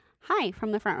Hi,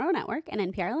 from the Front Row Network and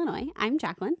NPR Illinois, I'm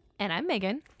Jacqueline. And I'm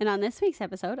Megan. And on this week's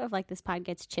episode of Like This Pod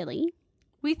Gets Chilly,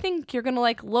 We think you're going to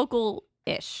like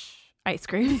local-ish ice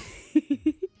cream.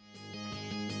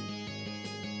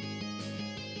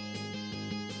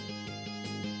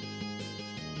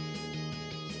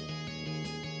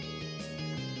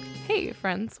 Hey,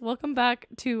 friends. Welcome back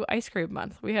to Ice Cream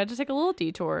Month. We had to take a little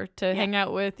detour to hang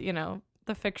out with,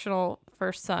 the fictional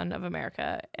first son of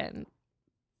America and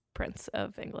Prince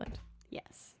of England.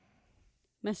 yes,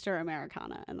 Mr.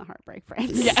 Americana and the Heartbreak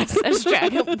Prince. Yes, as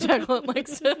Jacqueline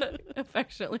likes to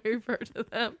affectionately refer to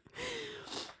them.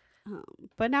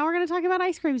 But now we're going to talk about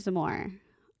ice cream some more.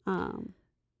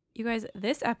 You guys,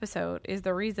 this episode is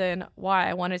the reason why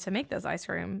I wanted to make this ice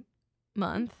cream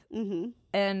month. Mm-hmm.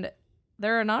 And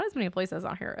there are not as many places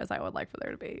on here as I would like for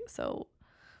there to be. So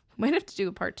we might have to do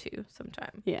a part 2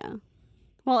 sometime. Yeah.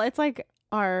 Well, it's like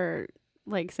our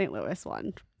St. Louis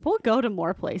one. We'll go to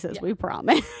more places, we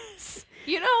promise.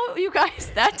 You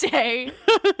guys, that day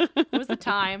was the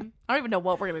time. I don't even know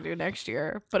what we're going to do next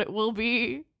year, but it will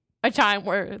be a time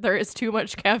where there is too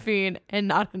much caffeine and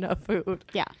not enough food.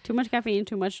 Yeah. Too much caffeine,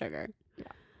 too much sugar. Yeah.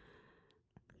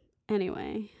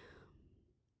 Anyway.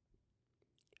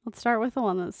 Let's start with the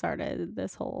one that started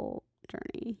this whole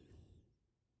journey.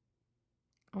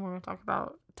 I want to talk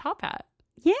about Top Hat.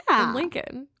 Yeah. In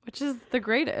Lincoln, which is the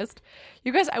greatest.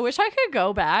 You guys, I wish I could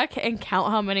go back and count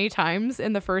how many times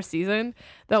in the first season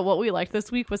that what we liked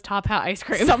this week was Top Hat ice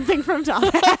cream. Something from Top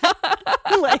Hat.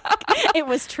 It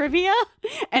was trivia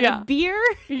and a beer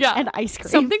and ice cream.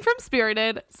 Something from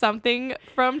Spirited, something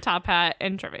from Top Hat,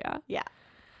 and trivia. Yeah.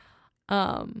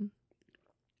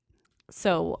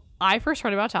 So I first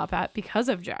heard about Top Hat because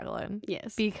of Jacqueline.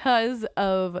 Yes. Because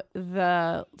of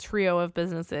the trio of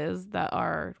businesses that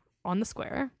are on the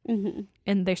square, and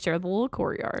they share the little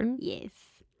courtyard. Yes.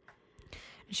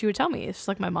 And she would tell me, she's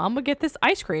like, my mom would get this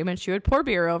ice cream and she would pour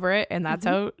beer over it, and that's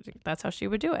how she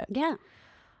would do it. Yeah.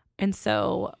 And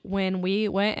so when we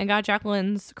went and got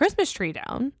Jacqueline's Christmas tree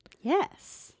down,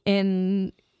 yes,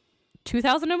 in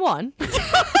 2001,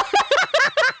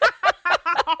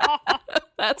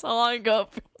 that's how long ago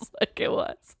it feels like it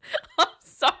was. I'm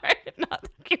sorry, not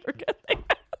that you were gonna think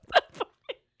that funny.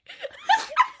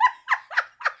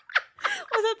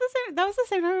 Was that the same? That was the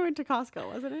same time we went to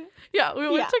Costco, wasn't it? Yeah, we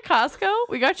went to Costco.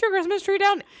 We got your Christmas tree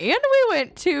down, and we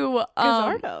went to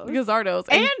Gazzardo's.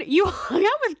 And you hung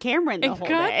out with Cameron the whole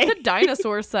day. Got the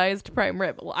dinosaur-sized prime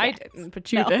rib. Well, I didn't,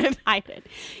 but you did. I did.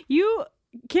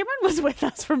 Cameron was with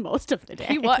us for most of the day.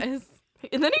 He was.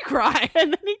 And then he cried.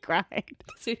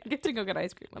 So you get to go get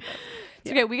ice cream with us.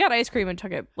 It's okay. We got ice cream and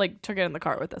took it in the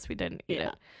car with us. We didn't eat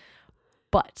it.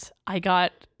 But I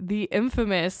got the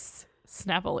infamous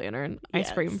Snap-O-Lantern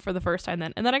ice cream for the first time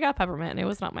then. And then I got peppermint, and it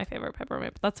was not my favorite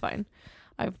peppermint, but that's fine.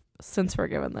 I've since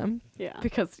forgiven them. Yeah.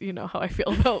 Because you know how I feel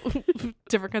about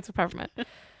different kinds of peppermint.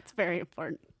 It's very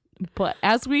important. But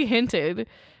as we hinted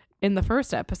in the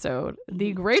first episode,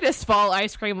 the greatest fall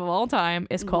ice cream of all time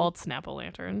is called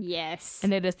Snap-O-Lantern. Yes.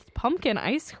 And it is pumpkin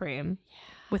ice cream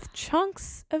with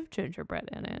chunks of gingerbread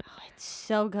in it. Oh, it's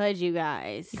so good, you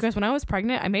guys. You guys, when I was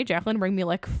pregnant, I made Jacqueline bring me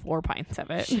like 4 pints of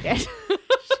it. She did.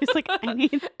 She's like, I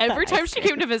need every time she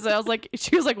came to visit,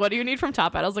 she was like, what do you need from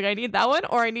Top Hat? I was like, I need that one,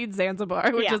 or I need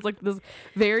Zanzibar, which is like this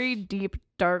very deep,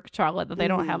 dark chocolate that they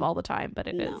don't have all the time, but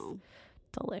it is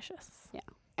delicious. Yeah.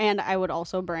 And I would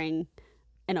also bring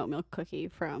an oat milk cookie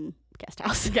from Guest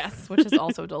House. Yes, which is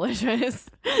also delicious.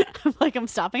 I'm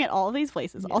stopping at all of these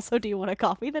places. Yes. Also, do you want a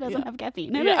coffee that doesn't have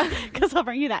caffeine in it? Because I'll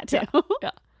bring you that too.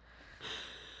 Yeah.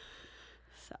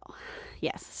 So,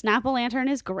 yes, Snap-O-Lantern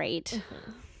is great.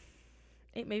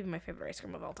 It may be my favorite ice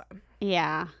cream of all time.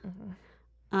 Yeah.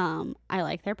 I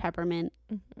like their peppermint.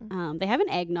 They have an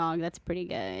eggnog that's pretty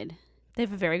good. They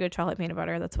have a very good chocolate peanut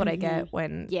butter. That's what I get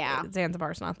when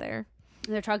Zanzibar's not there.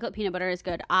 Their chocolate peanut butter is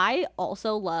good. I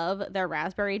also love their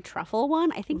raspberry truffle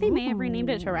one. I think they may have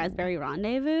renamed it to Raspberry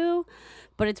Rendezvous,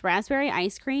 but it's raspberry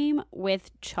ice cream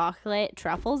with chocolate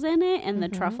truffles in it, and the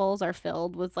truffles are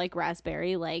filled with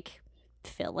raspberry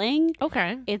filling.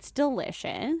 Okay. It's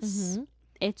delicious.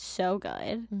 It's so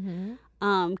good.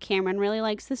 Cameron really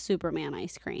likes the Superman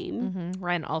ice cream.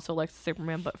 Ryan also likes the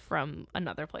Superman, but from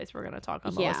another place we're going to talk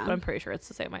on the list, but I'm pretty sure it's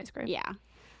the same ice cream. Yeah.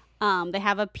 They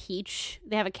have a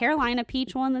Carolina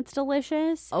peach one that's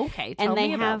delicious. Okay, tell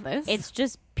me about this. It's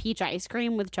just peach ice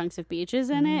cream with chunks of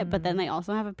peaches in it, but then they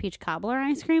also have a peach cobbler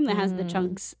ice cream that has the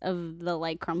chunks of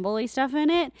the crumbly stuff in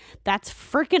it. That's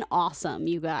freaking awesome,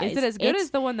 you guys. Is it as good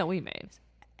as the one that we made?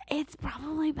 It's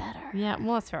probably better. Yeah,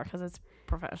 well, that's fair because it's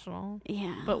professional.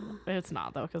 Yeah. But it's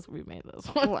not, though, because we made this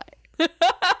one. What?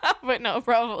 But no,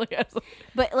 probably is.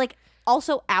 But,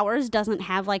 Also, ours doesn't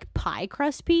have like pie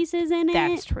crust pieces in it.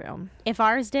 That's true. If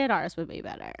ours did, ours would be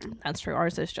better. That's true.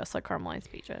 Ours is just like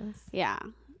caramelized peaches. Yeah.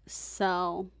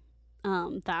 So,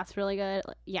 that's really good.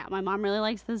 Yeah, my mom really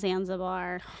likes the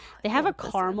Zanzibar. They have a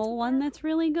caramel one that's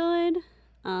really good.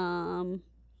 I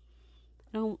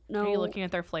don't know. Are you looking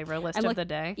at their flavor list of the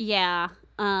day? Yeah.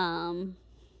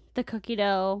 The cookie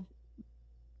dough.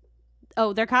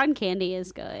 Oh, their cotton candy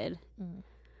is good.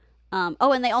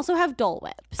 And they also have Dole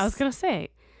Whips. I was gonna say.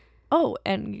 Oh,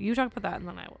 and you talk about that, and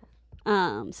then I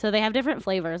will. So they have different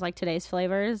flavors. Like today's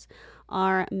flavors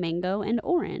are mango and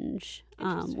orange.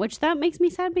 Which that makes me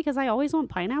sad because I always want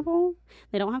pineapple.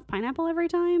 They don't have pineapple every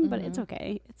time, but it's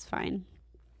okay. It's fine.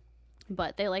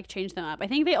 But they like change them up. I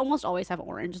think they almost always have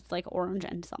orange. It's like orange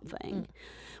and something,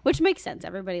 which makes sense.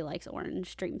 Everybody likes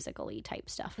orange dreamsicle-y type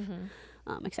stuff,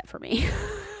 except for me.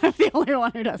 I'm the only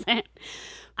one who doesn't.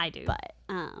 I do. But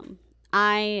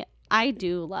I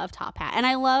do love Top Hat, and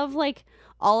I love like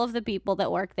all of the people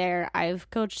that work there. I've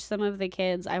coached some of the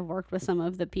kids. I've worked with some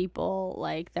of the people.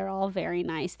 Like they're all very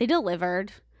nice. They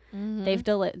delivered.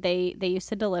 They used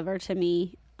to deliver to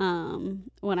me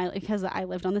because I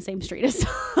lived on the same street as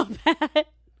Top Hat,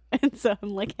 and so I'm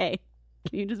like, hey,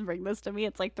 can you just bring this to me?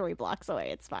 It's like 3 blocks away.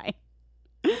 It's fine.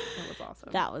 That was awesome.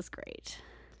 That was great.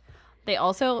 They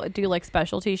also do like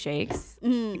specialty shakes,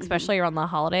 especially around the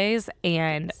holidays.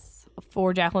 And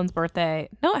for Jacqueline's birthday,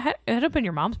 no, it had been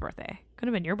your mom's birthday. Could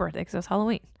have been your birthday because it was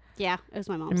Halloween. Yeah, it was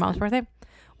my mom's. Your mom's birthday.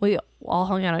 We all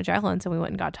hung out at Jacqueline's and we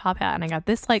went and got Top Hat, and I got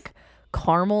this like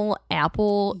caramel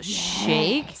apple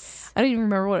shake. I don't even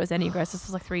remember what it was in, you guys. This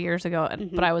was like 3 years ago,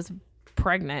 but I was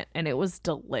pregnant and it was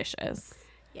delicious.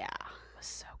 Yeah, it was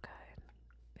so good.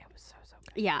 It was so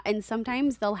good. Yeah, and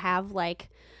sometimes they'll have like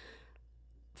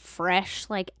fresh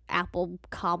like apple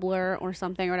cobbler or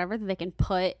something or whatever that they can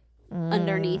put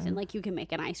underneath, and like you can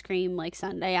make an ice cream like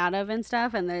sundae out of and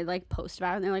stuff, and they like post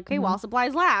about it and they're like, okay, while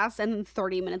supplies last, and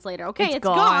 30 minutes later, okay, it's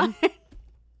gone.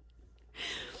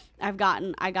 I got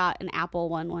an apple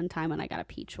one time, and I got a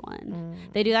peach one.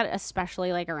 They do that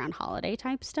especially like around holiday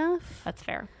type stuff. That's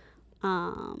fair.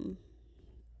 So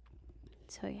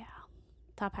yeah,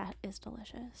 Top Hat is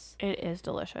delicious. It is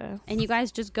delicious. And you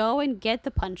guys just go and get the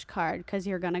punch card because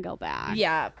you're gonna go back.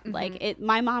 Yeah, like it.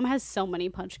 My mom has so many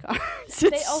punch cards.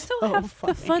 They also have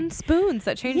the fun spoons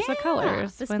that change the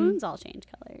colors. The spoons all change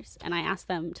colors, and I asked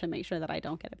them to make sure that I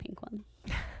don't get a pink one.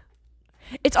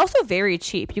 It's also very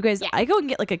cheap, you guys. I go and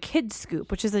get like a kid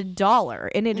scoop, which is $1,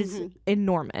 and it is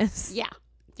enormous. Yeah.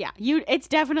 It's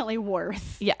definitely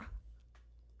worth. Yeah.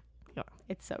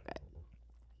 It's so good.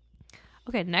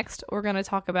 Okay, next we're going to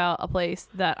talk about a place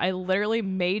that I literally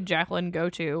made Jacqueline go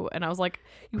to, and I was like,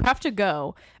 you have to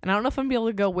go, and I don't know if I'm going to be able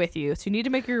to go with you, so you need to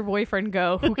make your boyfriend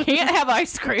go, who can't have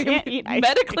ice cream,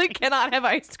 medically cannot have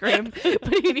ice cream,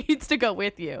 but he needs to go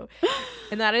with you.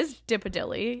 And that is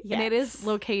Dippidilly, and it is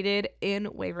located in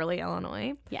Waverly,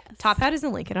 Illinois. Yes. Top Hat is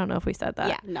in Lincoln. I don't know if we said that.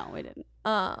 Yeah, no, we didn't.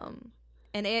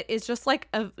 And it is just like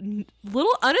a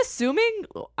little unassuming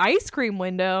ice cream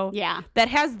window that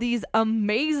has these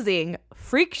amazing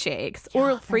freak shakes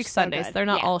or freak sundaes. So they're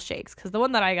not all shakes, because the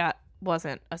one that I got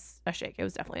wasn't a shake. It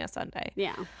was definitely a sundae.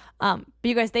 Yeah. But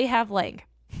you guys, they had like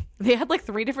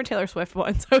 3 different Taylor Swift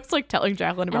ones. I was like telling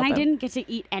Jacqueline about them. And I didn't get to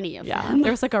eat any of them.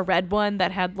 There was like a red one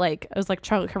that had like, it was like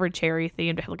chocolate covered cherry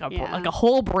themed. It had like a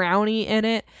whole brownie in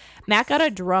it. Matt got a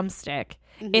drumstick.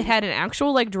 It had an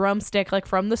actual like drumstick like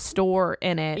from the store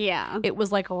in it. Yeah. It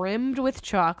was like rimmed with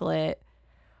chocolate.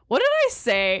 What did I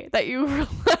say that you were like?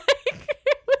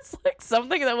 It was like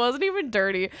something that wasn't even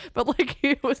dirty, but like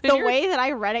it was the way that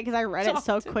I read it, because I read it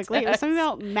so quickly. It was something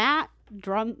about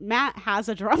Matt has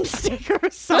a drumstick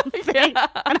or something. And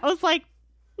I was like,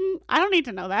 I don't need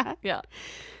to know that. Yeah.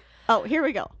 Oh, here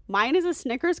we go. Mine is a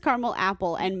Snickers caramel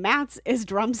apple, and Matt's is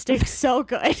drumstick so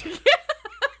good.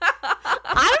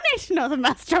 I don't need to know the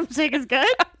Matt's drumstick is good.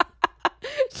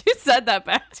 She said that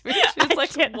back to me. She was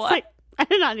like, what? Like, I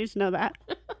did not need to know that.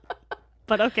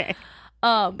 But okay.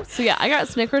 So yeah, I got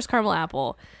Snickers caramel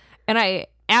apple, and I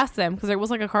asked them, because there was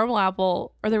like a caramel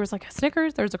apple, or there was like a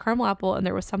Snickers, there was a caramel apple, and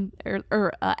there was some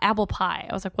or apple pie.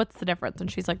 I was like, what's the difference? And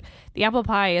she's like, the apple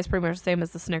pie is pretty much the same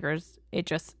as the Snickers. It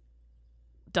just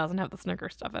doesn't have the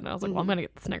Snickers stuff in it. I was like, well, I'm gonna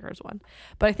get the Snickers one.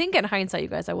 But I think in hindsight, you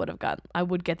guys, I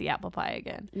would get the apple pie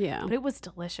again. Yeah. But it was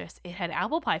delicious. It had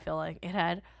apple pie filling. It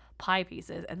had pie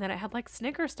pieces, and then it had like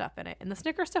Snickers stuff in it. And the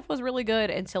Snickers stuff was really good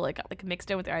until it got like mixed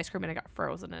in with the ice cream, and it got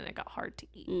frozen, and it got hard to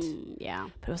eat. Yeah.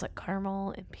 But it was like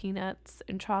caramel and peanuts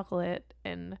and chocolate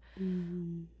and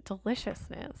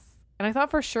deliciousness. And I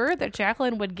thought for sure that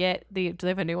Jacqueline would get do they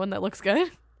have a new one that looks good?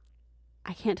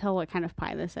 I can't tell what kind of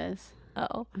pie this is.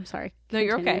 Oh, I'm sorry. No,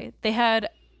 you're okay. They had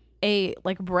a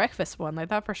like breakfast one I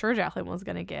thought for sure Jacqueline was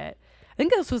gonna get. I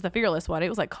think this was the Fearless one. It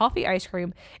was like coffee ice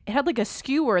cream. It had like a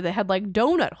skewer that had like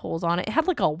donut holes on it. It had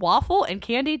like a waffle and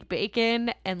candied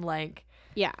bacon and like.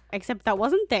 Yeah, except that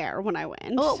wasn't there when I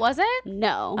went. Oh, it wasn't?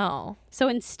 No. Oh. So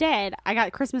instead, I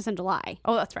got Christmas in July.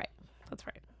 Oh, that's right. That's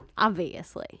right.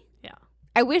 Obviously. Yeah.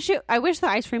 I wish the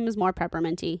ice cream was more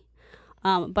pepperminty.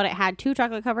 But it had 2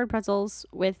 chocolate covered pretzels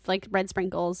with like red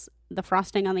sprinkles. The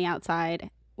frosting on the outside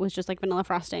was just like vanilla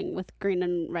frosting with green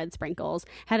and red sprinkles.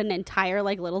 Had an entire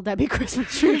like Little Debbie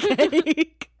Christmas tree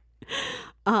cake.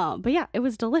 But yeah, it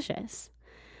was delicious.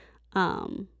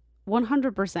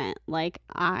 100%. Like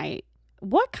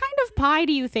what kind of pie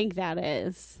do you think that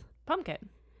is? Pumpkin.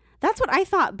 That's what I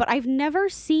thought, but I've never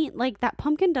seen like that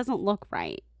pumpkin doesn't look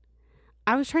right.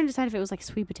 I was trying to decide if it was like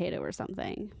sweet potato or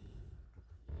something.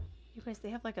 You guys, they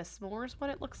have like a s'mores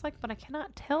what it looks like, but I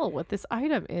cannot tell what this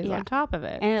item is on top of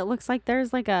it. And it looks like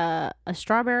there's like a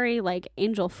strawberry like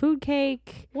angel food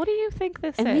cake. What do you think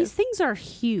this is? And these things are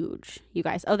huge, you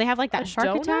guys. Oh, they have like that shark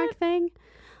donut? attack thing.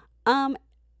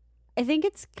 I think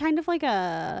it's kind of like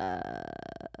a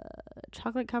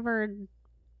chocolate covered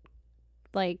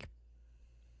like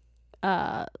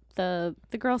the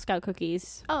Girl Scout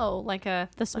cookies. Oh, like the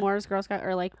s'mores Girl Scout,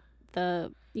 or like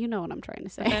the, you know what I'm trying to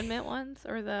say. The mint ones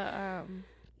or the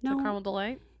caramel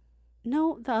delight?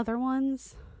 No, the other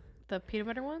ones. The peanut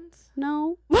butter ones?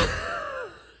 No. What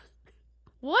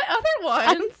other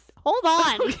ones? Hold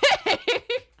on. Okay.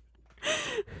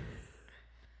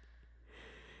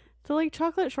 The like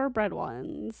chocolate shortbread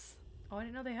ones. Oh, I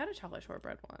didn't know they had a chocolate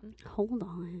shortbread one. Hold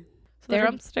on. So the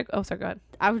drumstick. Oh, sorry, go ahead.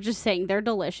 I was just saying they're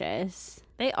delicious.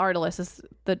 They are delicious.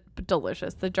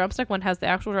 Delicious. The drumstick one has the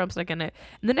actual drumstick in it,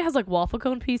 and then it has like waffle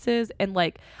cone pieces, and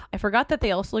like I forgot that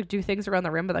they also like do things around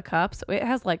the rim of the cup. So it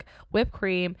has like whipped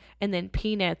cream and then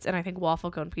peanuts and I think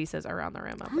waffle cone pieces around the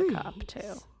rim of the cup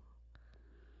too.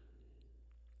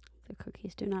 The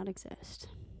cookies do not exist.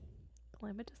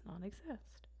 Limit does not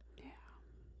exist. Yeah.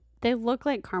 They look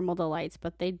like caramel delights,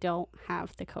 but they don't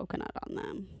have the coconut on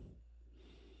them.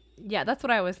 Yeah, that's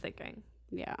what I was thinking.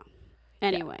 Yeah.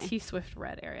 Anyway, T Swift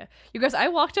red area. You guys, I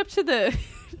walked up to the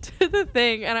to the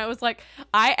thing and I was like,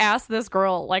 I asked this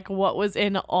girl like what was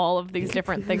in all of these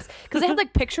different things because they had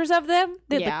like pictures of them.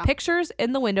 They had like pictures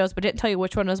in the windows, but didn't tell you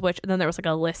which one was which. And then there was like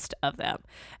a list of them,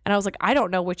 and I was like, I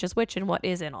don't know which is which and what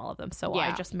is in all of them. So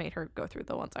I just made her go through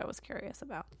the ones I was curious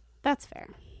about. That's fair.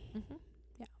 Mm-hmm.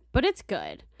 Yeah, but it's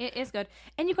good. It is good,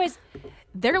 and you guys,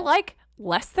 they're like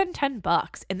less than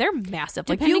 $10 and they're massive.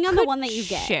 Depending like you on the one that you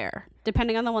get. Share.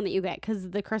 Depending on the one that you get,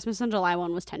 because the Christmas in July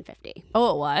one was $10.50.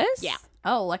 Oh, it was? Yeah.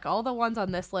 Oh, like all the ones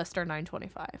on this list are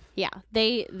 $9.25. Yeah,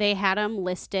 they had them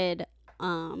listed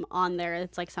on there.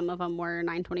 It's like some of them were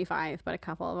 $9.25, but a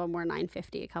couple of them were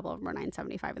 $9.50, a couple of them were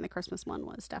 $9.75, and the Christmas one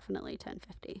was definitely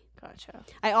 $10.50. Gotcha.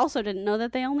 I also didn't know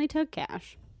that they only took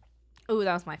cash. Oh,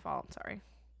 that was my fault. Sorry.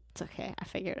 It's okay. I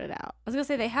figured it out. I was gonna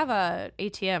say they have a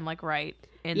ATM like right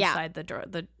inside the drawer.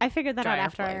 I figured that out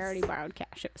after place. I already borrowed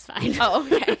cash. It was fine. Oh,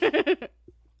 okay.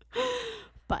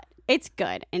 But it's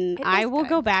good, and I will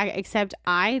go back. Except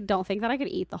I don't think that I could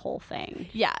eat the whole thing.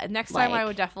 Yeah, next time I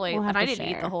would definitely. We'll and I didn't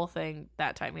share. eat the whole thing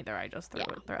that time either. I just threw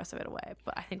the rest of it away.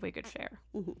 But I think we could share.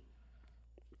 Mm-hmm.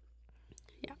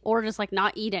 Yeah, or just like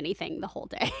not eat anything the whole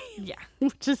day. Yeah,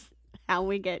 which is how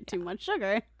we get too much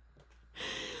sugar,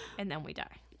 and then we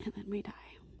die. And then we die.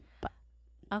 But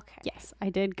okay. Yes,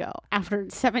 I did go after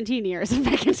 17 years of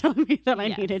Megan telling me that I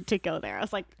needed to go there. I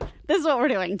was like, this is what we're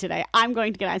doing today. I'm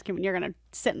going to get ice cream and you're going to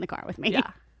sit in the car with me.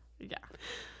 Yeah. Yeah.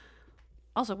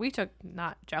 Also, we took,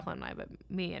 not Jacqueline and I, but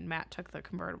me and Matt took the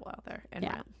convertible out there. And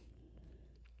Matt.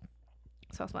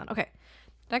 So it was fun. Okay.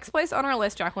 Next place on our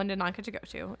list, Jacqueline did not get to go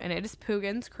to, and it is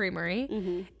Poogan's Creamery.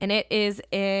 Mm-hmm. And it is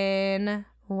in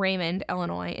Raymond,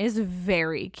 Illinois. It is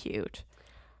very cute.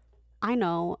 I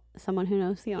know someone who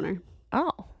knows the owner.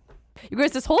 Oh. You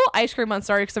guys, this whole ice cream month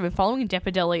started because I've been following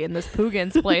Dippidilly in this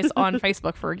Poogan's place on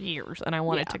Facebook for years, and I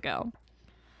wanted to go.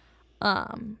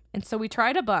 And so we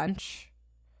tried a bunch,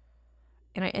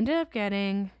 and I ended up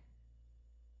getting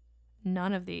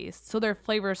none of these. So their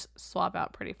flavors swap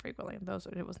out pretty frequently.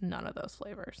 It was none of those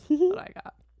flavors that I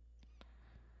got.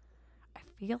 I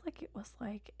feel like it was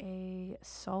like a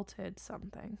salted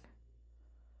something.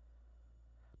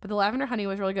 But the lavender honey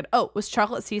was really good. Oh, it was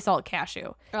chocolate sea salt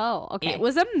cashew. Oh, okay. It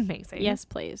was amazing. Yes,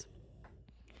 please.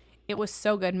 It was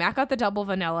so good. Matt got the double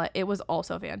vanilla. It was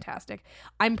also fantastic.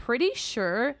 I'm pretty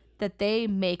sure that they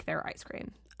make their ice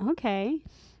cream. Okay.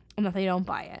 And that they don't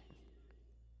buy it.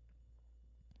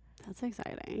 That's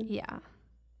exciting. Yeah.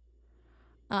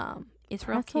 It's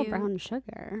real Pretzel cute. brown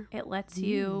sugar. It lets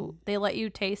you, they let you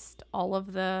taste all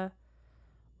of the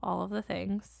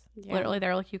things. Yeah. Literally,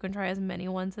 they're like, you can try as many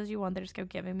ones as you want. They just kept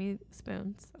giving me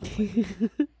spoons. I was like,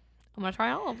 I'm gonna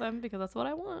try all of them because that's what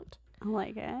I want. I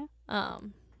like it. I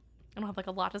don't have like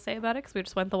a lot to say about it because we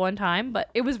just went the one time, but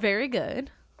it was very good,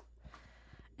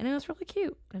 and it was really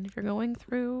cute. And if you're going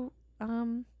through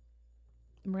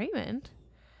Raymond,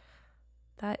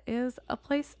 that is a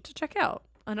place to check out.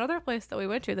 Another place that we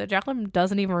went to that Jacqueline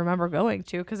doesn't even remember going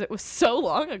to because it was so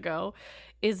long ago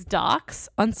is Docks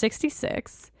on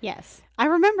 66. Yes, I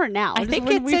remember now. I think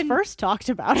when it's we in first talked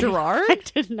about Girard?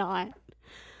 it. I did not.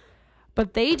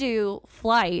 But they do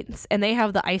flights, and they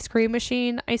have the ice cream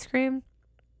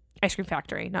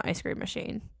factory, not ice cream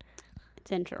machine.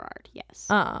 It's in Girard, yes.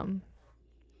 And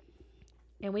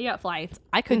we got flights.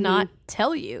 I could not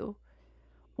tell you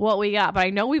what we got, but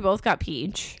I know we both got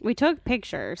peach. We took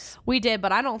pictures. We did,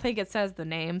 but I don't think it says the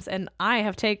names, and I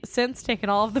have since taken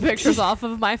all of the pictures off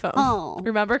of my phone. Oh.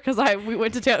 Remember? Because we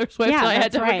went to Taylor Swift, and I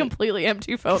had to have a completely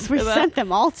empty phone for We that. sent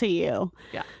them all to you.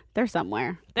 Yeah. They're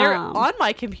somewhere. They're on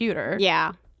my computer.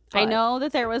 Yeah. I But- know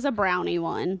that there was a brownie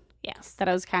one. Yes. That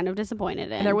I was kind of disappointed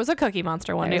in. And there was a Cookie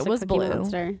Monster one. It was Cookie blue.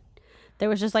 Monster. There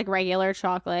was just like regular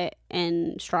chocolate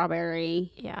and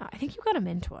strawberry. Yeah. I think you got a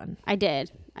mint one. I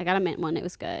did. I got a mint one. It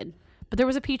was good. But there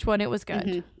was a peach one. It was good.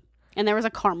 Mhm. And there was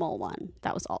a caramel one.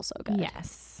 That was also good.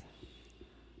 Yes.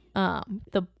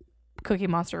 The Cookie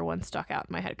Monster one stuck out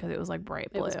in my head because it was like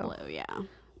bright blue. It was blue, yeah.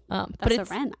 But That's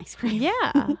it's a Ren ice cream.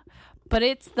 yeah. But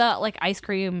it's the like ice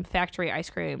cream factory ice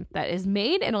cream that is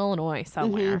made in Illinois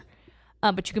somewhere.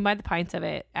 But you can buy the pints of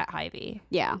it at Hy-Vee.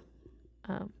 Yeah.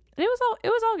 And it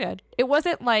was all good. It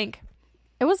wasn't like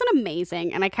It wasn't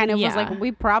amazing. And I kind of was Yeah. like,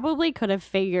 we probably could have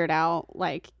figured out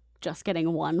like just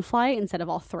getting one flight instead of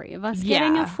all three of us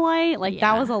getting Yeah. a flight. Like Yeah.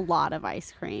 that was a lot of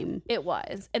ice cream. it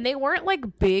was. And they weren't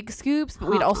like big scoops, but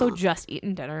we'd also just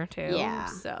eaten dinner too. Yeah.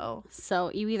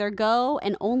 So You either go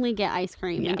and only get ice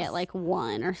cream and Yes. get like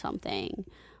one or something,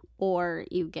 or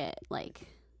you get like,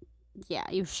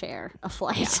 you share a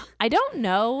flight. I don't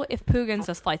know if Poogan's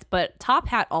does flights, but Top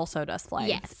Hat also does flights.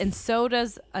 Yes. And so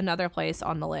does another place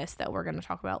on the list that we're going to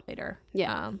talk about later.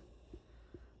 Yeah.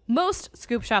 Most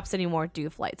scoop shops anymore do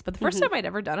flights, but the first time I'd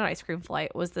ever done an ice cream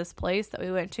flight was this place that we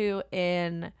went to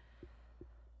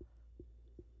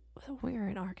we were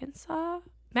in Arkansas.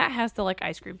 Matt has the like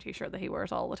ice cream t-shirt that he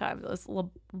wears all the time. This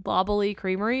Lobbly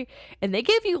Creamery, and they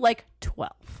give you like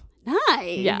 12.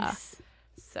 Nice. Yeah.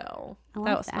 So I like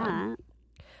that was that. fun.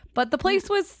 But the place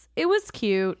was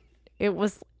cute. It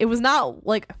was not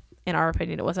like, in our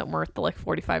opinion, it wasn't worth the like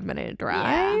 45-minute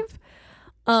drive.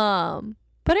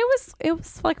 But it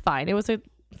was like fine. It was a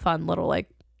fun little like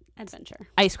Adventure.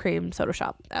 ice cream soda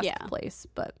shop Yeah. place.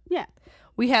 But Yeah.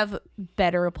 we have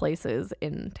better places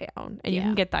in town, and you Yeah.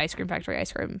 can get the ice cream factory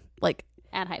ice cream like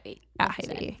At Hy-Vee. at Like you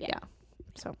said. Hy-Vee. Yeah.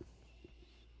 So,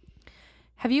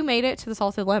 have you made it to the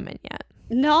Salted Lemon yet?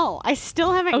 No, I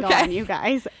still haven't Okay. gone, you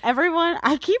guys. Everyone,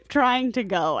 I keep trying to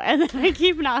go and then I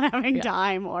keep not having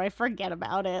time or I forget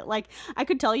about it. Like, I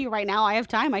could tell you right now I have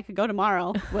time. I could go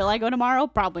tomorrow. Will I go tomorrow?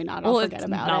 Probably not. I'll forget it's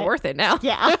about not it. worth it now.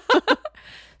 Yeah.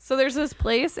 So there's this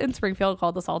place in Springfield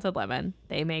called the Salted Lemon.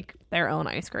 They make their own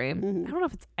ice cream. I don't know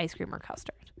if it's ice cream or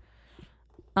custard.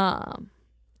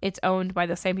 It's owned by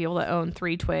the same people that own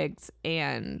Three Twigs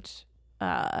and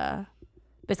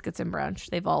Biscuits and Brunch.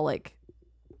 They've all like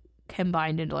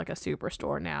combined into like a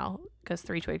superstore now because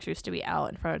Three Twigs used to be out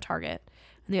in front of Target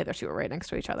and the other two were right next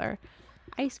to each other.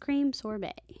 Ice cream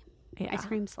sorbet. Yeah. Ice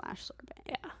cream / sorbet.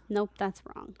 Yeah. Nope, that's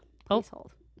wrong. Oh. Please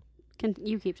hold. Can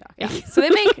you keep talking? So they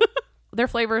make their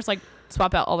flavors like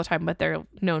swap out all the time, but they're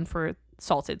known for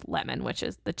salted lemon, which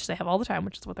they have all the time,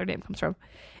 which is what their name comes from.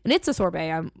 And it's a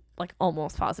sorbet, I'm like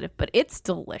almost positive, but it's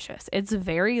delicious. It's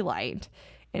very light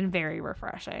and very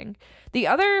refreshing. The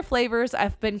other flavors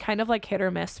have been kind of like hit or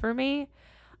miss for me.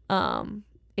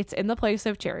 It's in the place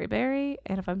of cherry berry,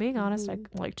 and if I'm being honest, I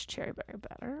liked cherry berry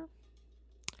better.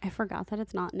 I forgot that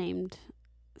it's not named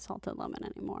salted lemon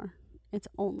anymore. It's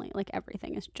only like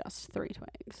everything is just Three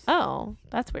Twigs. Oh,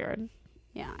 that's weird.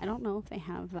 Yeah, I don't know if they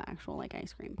have the actual like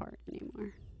ice cream part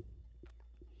anymore.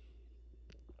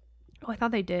 Oh, I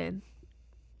thought they did.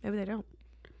 Maybe they don't.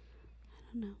 I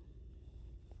don't know.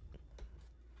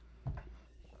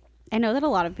 I know that a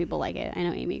lot of people like it. I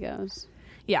know Amy goes.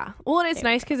 Yeah. Well, and it's They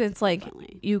nice because it's like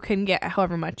frequently. you can get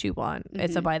however much you want.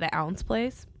 It's a by the ounce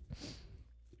place,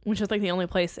 which is like the only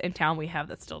place in town we have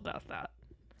that still does that.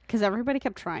 Because everybody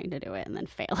kept trying to do it and then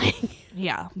failing.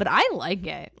 Yeah, but I like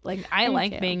it. Like I Me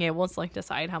like too. being able to like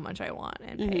decide how much I want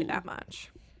and pay that much.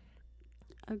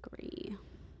 Agree.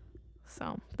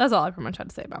 So that's all I pretty much had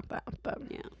to say about that. But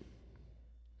Yeah.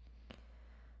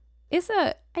 it's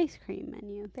a Ice cream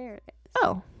menu. There it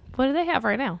is. what do they have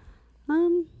right now?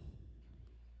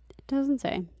 Doesn't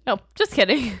say. Oh, just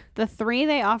kidding. The 3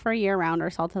 they offer year-round are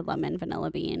salted lemon,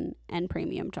 vanilla bean, and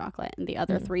premium chocolate. And the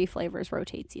other 3 flavors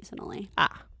rotate seasonally.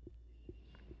 Ah.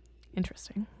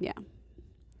 Interesting. Yeah.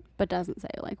 But doesn't say,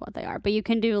 like, what they are. But you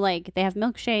can do, like, they have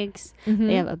milkshakes.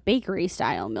 They have a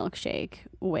bakery-style milkshake,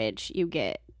 which you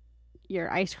get your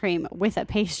ice cream with a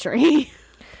pastry.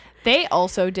 They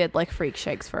also did, like, freak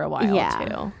shakes for a while,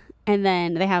 too. And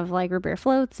then they have, like, root beer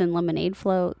floats and lemonade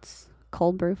floats,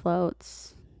 cold brew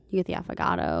floats. You get the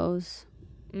affogatos.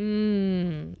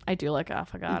 I do like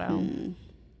affogato.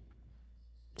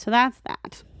 So that's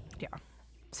that. Yeah.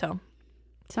 So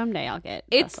someday I'll get.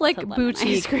 It's like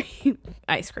boutique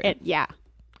ice cream. Yeah.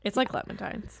 It's like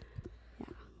Clementines. Yeah.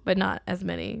 But not as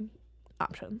many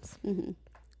options.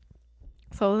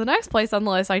 So the next place on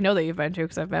the list I know that you've been to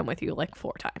because I've been with you like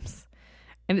 4 times.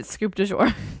 And it's Scoop du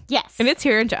Jour. Yes. And it's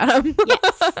here in Chatham.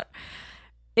 Yes.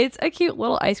 It's a cute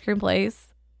little ice cream place.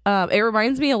 It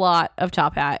reminds me a lot of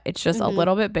Top Hat. It's just a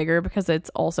little bit bigger because it's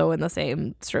also in the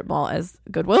same strip mall as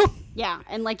Goodwill. Yeah,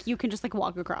 and like you can just like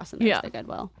walk across and there's the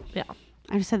Goodwill. Yeah.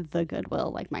 I just said the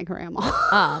Goodwill like my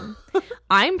grandma.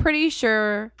 I'm pretty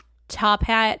sure Top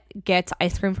Hat gets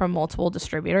ice cream from multiple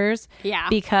distributors. Yeah.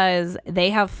 Because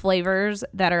they have flavors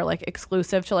that are like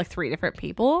exclusive to like 3 different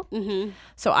people.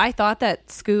 So I thought that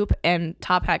Scoop and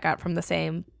Top Hat got from the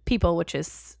same people, which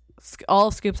is all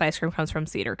of Scoop's ice cream comes from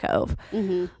Cedar Cove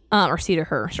or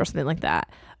Cedarhurst or something like that.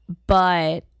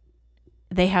 But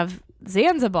they have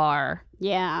Zanzibar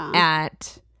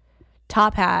at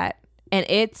Top Hat, and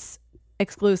it's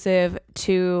exclusive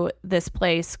to this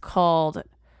place called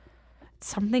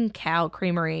something Cow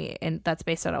Creamery, and that's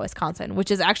based out of Wisconsin,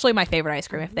 which is actually my favorite ice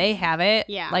cream. If they have it,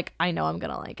 like I know I'm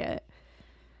gonna like it.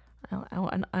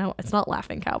 It's not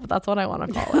Laughing Cow, but that's what I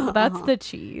want to call it. But that's the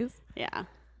cheese.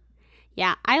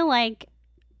 Yeah, I like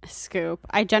Scoop.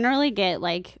 I generally get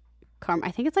like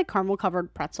I think it's like caramel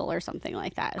covered pretzel or something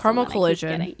like that. Caramel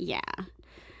Collision. Yeah.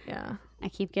 I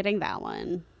keep getting that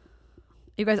one.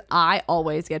 You guys, I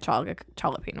always get chocolate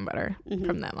peanut butter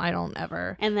from them. I don't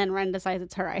ever. And then Ren decides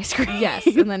it's her ice cream. Yes,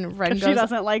 and then Ren goes, she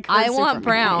doesn't like her I want Superman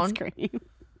brown ice cream.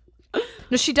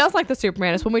 No, she does like the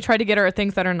Superman. It's when we try to get her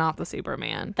things that are not the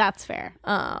Superman. That's fair.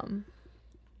 And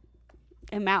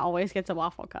Matt always gets a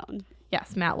waffle cone.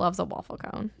 Yes, Matt loves a waffle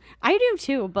cone. I do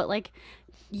too, but like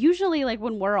usually like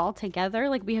when we're all together,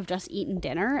 like we have just eaten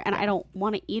dinner and I don't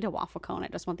want to eat a waffle cone. I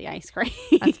just want the ice cream.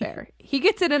 That's fair. He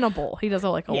gets it in a bowl. He doesn't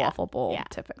like a waffle bowl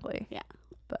typically. Yeah.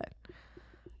 But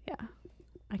yeah.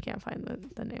 I can't find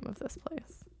the name of this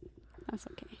place. That's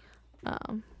okay.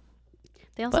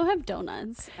 They also have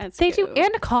donuts at Scoop. They do,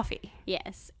 and a coffee.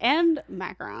 Yes, and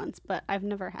macarons, but I've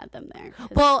never had them there.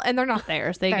 Well, and they're not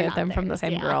theirs. They get them from the theirs,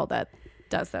 same girl that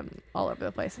does them all over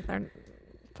the place, and they're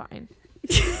fine.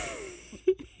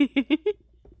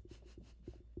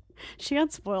 She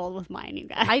got spoiled with mine, you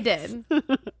guys. I did.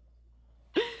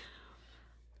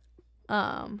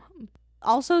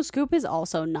 Also, Scoop is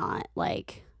also not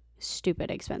like stupid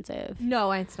expensive.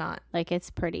 No, it's not. Like it's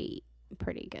pretty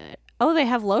good. Oh, they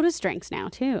have Lotus drinks now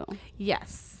too.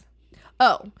 Yes.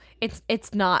 Oh,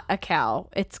 it's not a cow.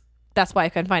 That's why I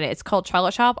couldn't find it. It's called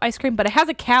Chocolate Shop ice cream, but it has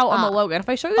a cow on the logo. And if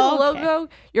I show you the logo,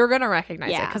 you're gonna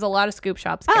recognize it because a lot of Scoop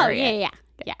shops carry it.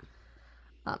 Yeah.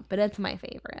 But it's my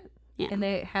favorite. Yeah. And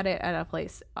they had it at a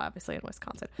place, obviously in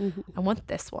Wisconsin. I want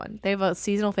this one. They have a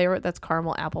seasonal favorite that's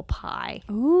caramel apple pie.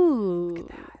 Ooh. Look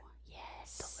at that.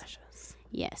 Yes. Delicious.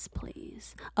 Yes,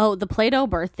 please. Oh, the Play-Doh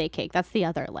birthday cake. That's the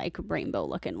other like rainbow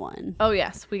looking one. Oh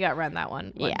yes, we got Ren that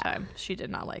one time. She did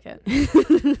not like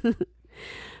it.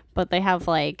 But they have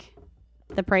like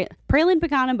the praline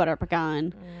pecan and butter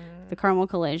pecan, the caramel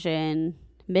collision,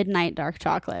 midnight dark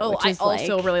chocolate. Oh, which is I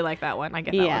also really like that one. I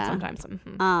get that one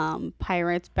sometimes.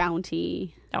 Pirates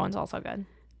bounty. That one's also good.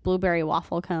 Blueberry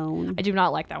waffle cone. I do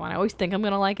not like that one. I always think I'm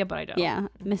gonna like it, but I don't. Yeah,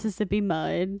 Mississippi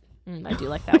mud. I do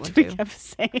like that one too. We kept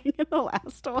saying in the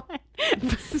last one.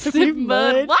 Mississippi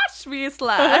mud. Watch me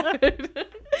slide.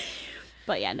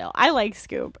 But yeah, no, I like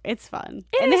Scoop. It's fun.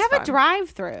 And they have a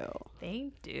drive-through.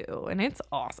 They do, and it's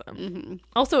awesome.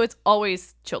 Also, it's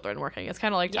always children working. It's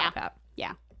kind of like Top Hat.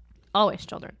 Yeah. Always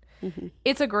children.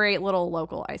 It's a great little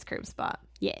local ice cream spot.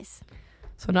 Yes.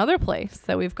 So another place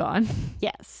that we've gone.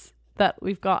 Yes. That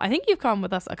we've gone. I think you've come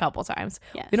with us a couple times.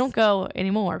 Yes. We don't go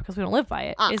anymore because we don't live by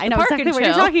it. I know exactly what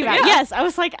you're talking about. Yeah. Yes. I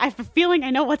was like, I have a feeling I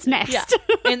know what's next. Yeah.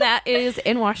 And that is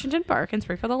in Washington Park in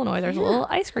Springfield, Illinois. There's a little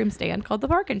ice cream stand called the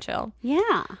Park and Chill.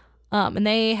 Yeah. And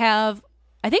they have,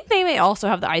 I think they may also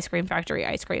have the Ice Cream Factory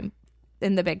ice cream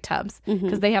in the big tubs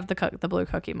because they have the blue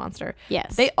Cookie Monster.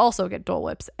 Yes. They also get Dole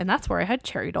Whips, and that's where I had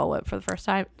cherry Dole Whip for the first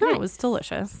time. Nice. It was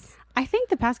delicious. I think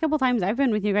the past couple times I've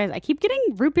been with you guys, I keep getting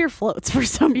root beer floats for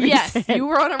some reason. Yes, you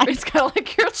were on a. It's kind of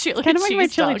like your chili kind of like my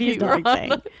cheese chili dog. cheese You were dog on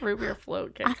thing. a root beer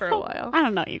float kick for a while. I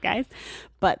don't know, you guys,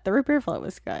 but the root beer float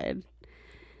was good.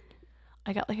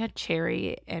 I got like a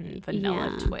cherry and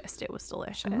vanilla twist. It was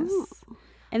delicious. Ooh.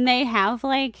 And they have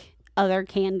like other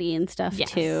candy and stuff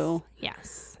too.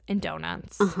 Yes, and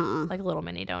donuts, like little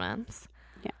mini donuts.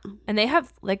 Yeah, and they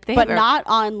have like but not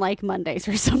on like Mondays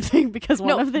or something because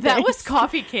one of the days that was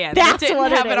coffee can. That's they didn't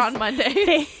what have it it is. on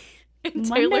Mondays. In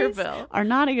Mondays Taylorville are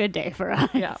not a good day for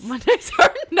us. Yeah, Mondays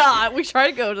are not. We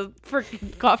try to go to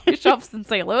freaking coffee shops in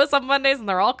St. Louis on Mondays, and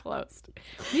they're all closed.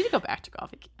 We need to go back to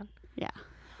Coffee Can. Yeah.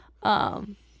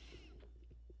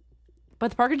 But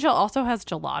the Park and Chill also has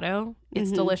gelato.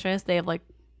 It's delicious. They have like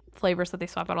flavors that they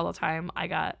swap out all the time. I've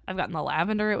gotten the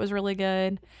lavender. It was really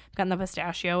good. I've gotten the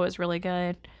pistachio. It was really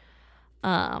good.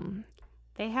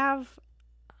 They have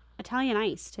Italian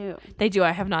ice too. They do.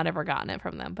 I have not ever gotten it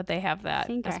from them, but they have that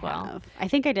as well. Have. I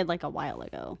think I did like a while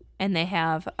ago. And they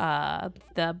have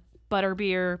the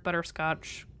butterbeer,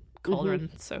 butterscotch,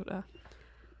 cauldron soda.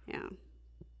 Yeah.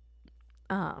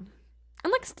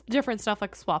 And like different stuff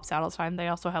like swaps out all the time. They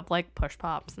also have like push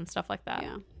pops and stuff like that.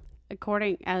 Yeah.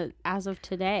 According as of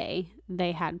today,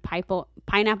 they had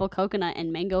pineapple coconut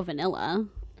and mango vanilla.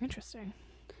 Interesting.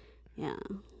 Yeah.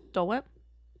 Dole Whip?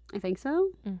 I think so.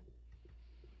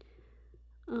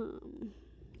 They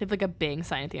have like a big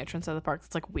sign at the entrance of the park.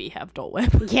 It's like, we have Dole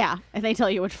Whip. Yeah. And they tell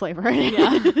you which flavor it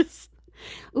is.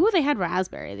 Ooh, they had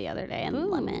raspberry the other day and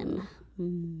lemon.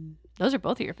 Those are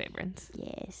both of your favorites.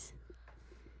 Yes.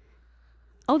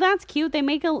 Oh, that's cute. They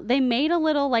made a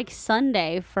little like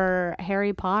sundae for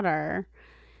Harry Potter.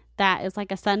 That is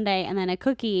like a sundae and then a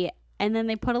cookie, and then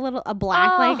they put a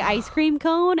black like ice cream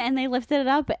cone, and they lifted it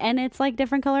up, and it's like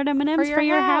different colored M&Ms for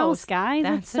your house, guys.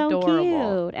 That's it's so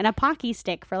adorable. cute. And a Pocky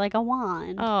stick for like a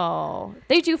wand. Oh,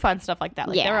 they do fun stuff like that.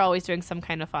 Like Yeah. they're always doing some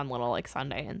kind of fun little like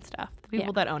sundae and stuff. The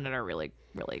people that own it are really,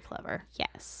 really clever.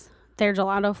 Yes. Their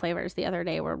gelato flavors the other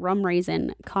day were rum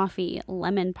raisin, coffee,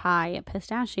 lemon pie,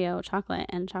 pistachio, chocolate,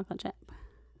 and chocolate chip.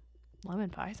 Lemon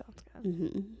pie sounds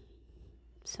good.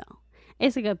 So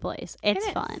it's a good place. It's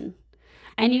fun.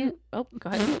 And you go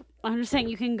ahead. I'm just saying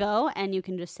you can go and you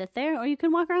can just sit there, or you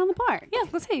can walk around the park. Yeah,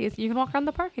 let's say you can walk around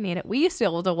the park and eat it. We used to be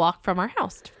able to walk from our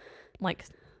house, like,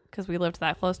 because we lived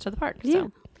that close to the park. Yeah.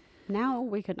 So Now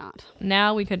we could not.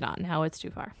 now we could not. Now it's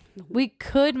too far. We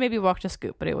could maybe walk to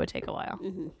Scoop, but it would take a while.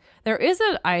 There is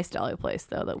an ice deli place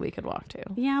though that we could walk to.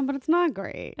 Yeah, but it's not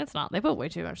great. It's not. They put way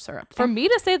too much syrup. For me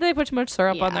to say that they put too much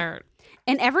syrup on their,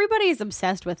 And everybody's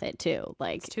obsessed with it too.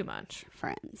 Like it's too much.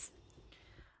 friends.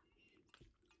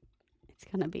 It's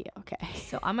gonna be okay.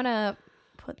 So I'm gonna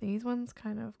put these ones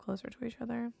kind of closer to each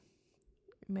other.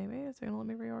 Maybe it's gonna let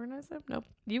me reorganize them. Nope.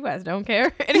 You guys don't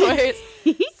care. Anyways,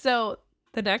 so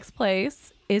the next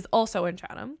place is also in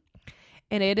Chatham,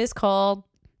 and it is called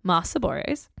Mas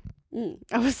Sabores.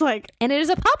 I was like, And it is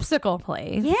a popsicle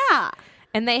place. yeah.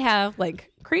 And they have like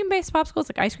cream-based popsicles,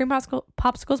 like ice cream popsicles,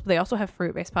 but they also have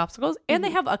fruit-based popsicles. And they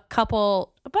have a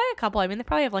couple, I mean, they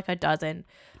probably have like a dozen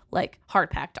like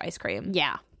hard-packed ice cream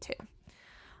Yeah. too.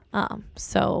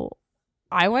 So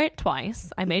I went twice.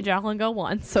 I made Jacqueline go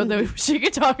once so that she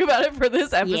could talk about it for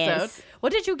this episode. Yes.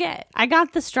 What did you get? I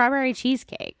got the strawberry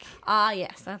cheesecake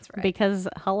Yes, that's right. because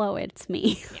hello, it's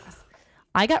me. Yes.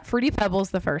 I got Fruity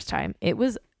Pebbles the first time. It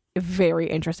was very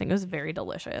interesting. It was very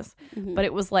delicious. But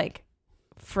it was like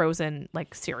frozen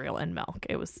like cereal and milk.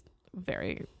 It was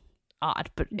very odd,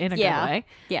 but in a good way.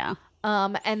 Yeah.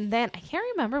 And then I can't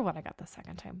remember what I got the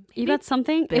second time. You got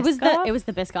something? It was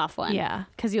the Biscoff one. Yeah.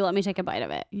 Because you let me take a bite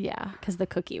of it. Yeah. Because the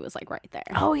cookie was like right there.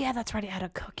 Oh yeah, that's right. It had a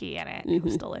cookie in it. It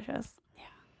was delicious. Yeah.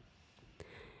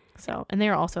 So, and they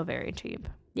are also very cheap.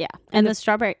 Yeah. And the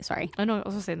strawberry, sorry. I know. I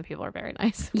was also saying the people are very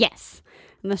nice. Yes.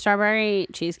 And the strawberry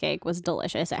cheesecake was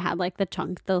delicious. It had like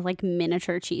the like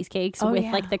miniature cheesecakes with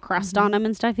like the crust on them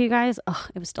and stuff, you guys. Oh,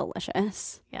 it was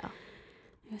delicious. Yeah.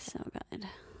 It was so good.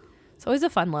 It's always a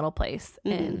fun little place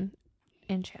in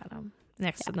Chatham,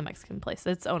 next to the Mexican place.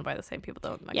 It's owned by the same people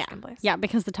that own the Mexican place. Yeah,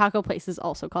 because the taco place is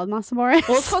also called Mas Sabores.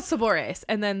 Well, it's called Sabores,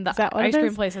 and then the that what ice it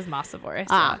cream is? place is Mas Sabores.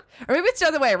 Ah. Yeah. Or maybe it's the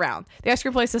other way around. The ice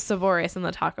cream place is Sabores, and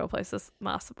the taco place is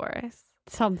Mas Sabores.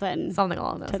 Something Something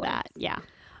along those lines. that. Yeah.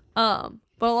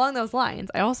 But along those lines,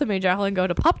 I also made Jacqueline go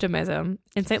to Poptimism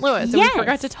in St. Louis, and we Yes.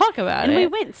 forgot to talk about And it. we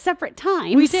went separate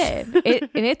times. We did.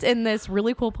 And it's in this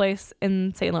really cool place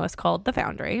in St. Louis called The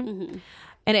Foundry. And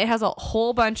it has a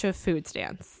whole bunch of food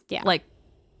stands. Yeah. Like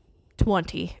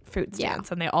 20 food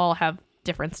stands. And they all have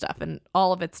different stuff. And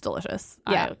all of it's delicious.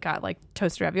 Yeah. I got like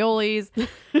toasted raviolis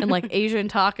and like Asian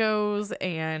tacos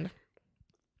and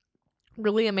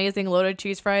really amazing loaded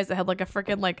cheese fries that had like a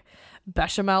freaking like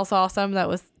bechamel sauce on them that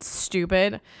was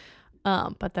stupid.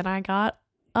 But then I got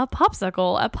a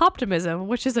popsicle at Poptimism,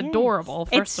 which is adorable.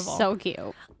 First of all, so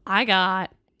cute. I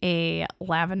got a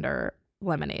lavender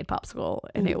lemonade popsicle,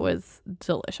 and it was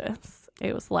delicious.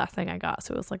 It was the last thing I got,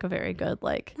 so it was like a very good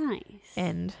like nice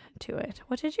end to it.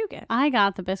 What did you get? I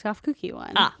got the Biscoff cookie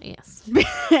one. Ah, yes.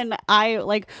 And I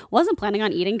like wasn't planning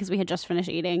on eating because we had just finished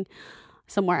eating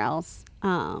somewhere else.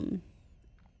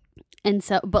 And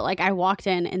so, but like I walked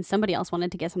in and somebody else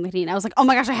wanted to get something to eat. And I was like, oh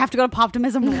my gosh, I have to go to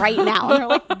Poptimism right now. And they're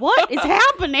like, what is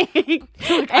happening?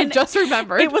 Like, I just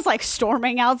remembered. It was like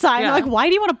storming outside. Yeah. They're like, why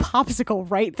do you want a popsicle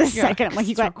right this second? I'm like,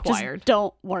 you guys just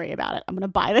don't worry about it. I'm going to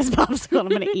buy this popsicle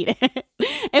and I'm going to eat it.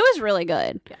 It was really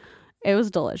good. Yeah. It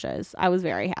was delicious. I was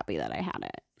very happy that I had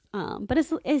it. But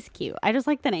it's cute. I just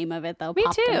like the name of it though. Me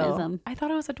too. I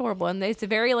thought it was adorable. And it's a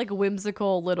very like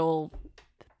whimsical little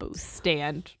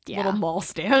stand, little mall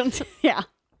stand. Yeah,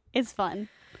 it's fun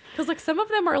because like some of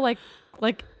them are like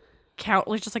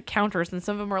just like counters, and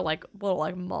some of them are like little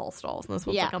like mall stalls, and this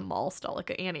one's like a mall stall,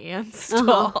 like an Annie Ann's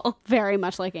stall. Very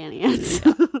much like Annie Ann's.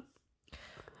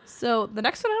 So the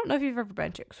next one, I don't know if you've ever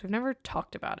been to because we've never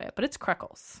talked about it, but it's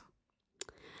Krekel's.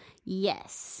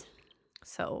 Yes.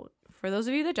 So for those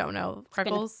of you that don't know,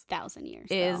 Krekel's 1,000 years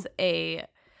is a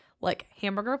like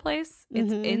hamburger place.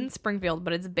 It's in Springfield,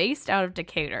 but it's based out of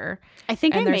Decatur. I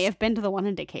think I may have been to the one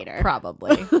in Decatur.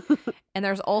 Probably. And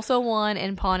there's also one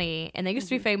in Pawnee, and they used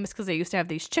to be famous because they used to have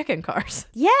these chicken cars.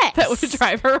 Yes. That would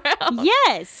drive around.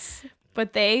 Yes.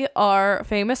 But they are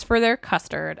famous for their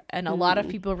custard, and a lot of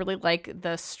people really like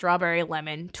the strawberry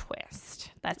lemon twist.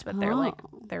 That's what they're like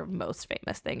their most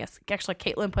famous thing is. Actually,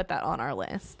 Caitlin put that on our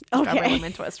list. Strawberry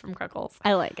lemon twist from Krekel's.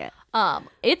 I like it.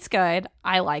 It's good.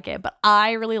 I like it, but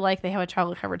I really like they have a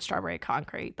chocolate covered strawberry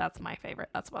concrete. That's my favorite.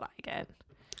 That's what I get.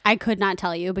 I could not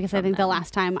tell you because I think the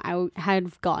last time I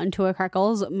had gone to a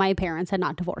Krekel's, my parents had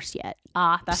not divorced yet.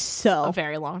 That's so a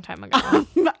very long time ago.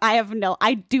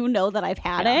 I do know that I've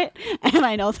had it, and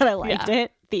I know that I liked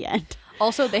it. The end.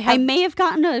 Also, I may have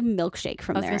gotten a milkshake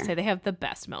from there. I was going to say, they have the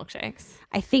best milkshakes.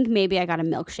 I think maybe I got a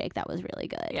milkshake that was really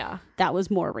good. Yeah. That was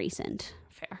more recent.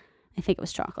 Fair. I think it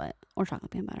was chocolate or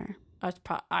chocolate peanut butter.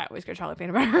 I always get chocolate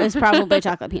peanut butter. It was probably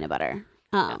chocolate peanut butter.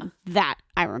 That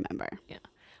I remember. Yeah.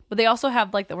 But they also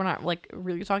have, like, we're not, like,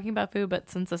 really talking about food, but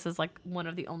since this is, like, one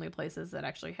of the only places that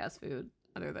actually has food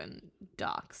other than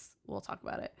Doc's, we'll talk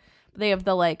about it. But they have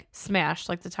the, like, smash,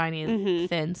 like, the tiny,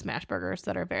 thin smash burgers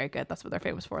that are very good. That's what they're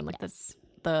famous for. And, like,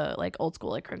 the like, old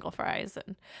school, like, crinkle fries.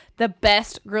 And the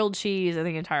best grilled cheese in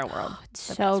the entire world.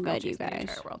 So good, you guys.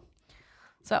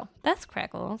 So, that's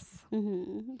Krekel's.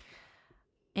 And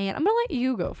I'm going to let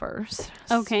you go first.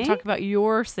 Okay. Talk about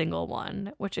your single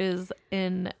one, which is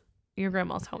in your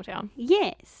grandma's hometown.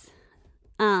 Yes.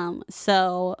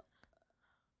 So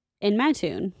in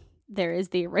Mattoon, there is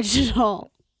the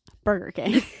original Burger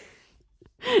King.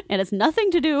 And it's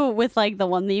nothing to do with like the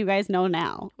one that you guys know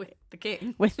now. With the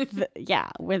king. With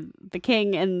the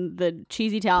king and the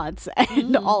cheesy tots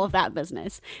and all of that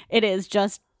business. It is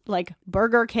just like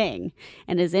Burger King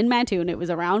and is in Mattoon. It was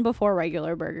around before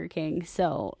regular Burger King.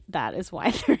 So that is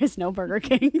why there is no Burger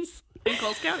Kings in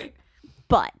Coles County.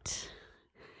 But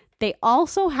they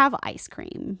also have ice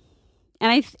cream.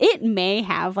 And it may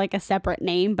have like a separate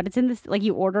name, but it's in this, like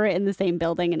you order it in the same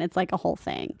building and it's like a whole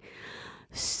thing.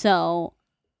 So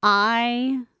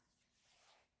I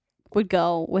would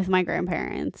go with my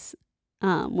grandparents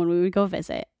when we would go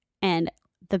visit. And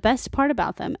the best part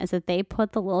about them is that they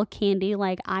put the little candy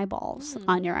like eyeballs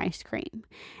on your ice cream,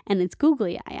 and it's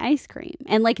googly eye ice cream.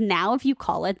 And like now, if you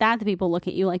call it that, the people look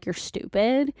at you like you're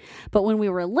stupid. But when we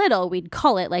were little, we'd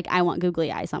call it like, I want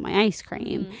googly eyes on my ice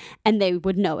cream, and they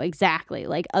would know exactly.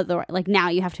 Like like now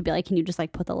you have to be like, can you just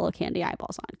like put the little candy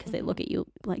eyeballs on? Because they look at you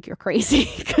like you're crazy.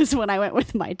 Because when I went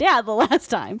with my dad the last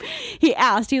time, he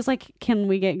was like, can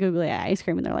we get googly eye ice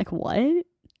cream? And they're like, what?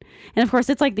 And of course,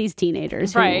 it's like these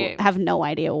teenagers who have no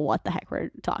idea what the heck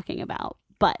we're talking about.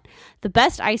 But the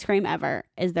best ice cream ever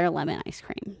is their lemon ice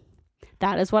cream.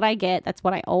 That is what I get. That's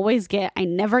what I always get. I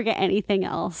never get anything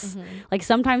else. Like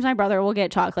sometimes my brother will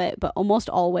get chocolate, but almost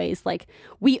always like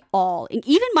we all,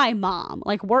 even my mom,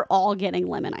 like we're all getting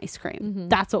lemon ice cream.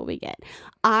 That's what we get.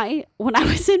 When I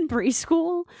was in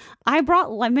preschool, I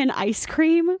brought lemon ice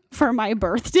cream for my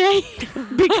birthday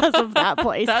because of that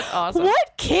place. That's awesome.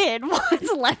 What kid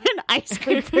wants lemon ice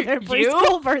cream for their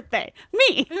preschool birthday?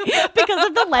 Me. Because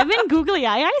of the lemon googly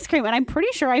eye ice cream. And I'm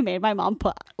pretty sure I made my mom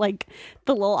put like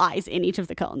the little eyes in each of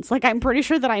the cones. Like, I'm pretty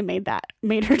sure that I made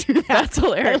her do that. That's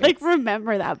hilarious. I like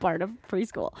remember that part of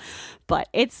preschool, but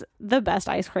it's the best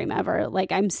ice cream ever.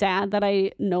 Like, I'm sad that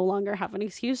I no longer have an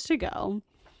excuse to go.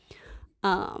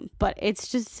 But it's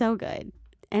just so good.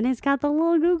 And it's got the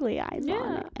little googly eyes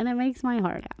on it. And it makes my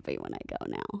heart happy when I go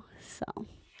now. So,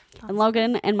 and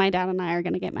Logan and my dad and I are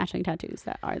going to get matching tattoos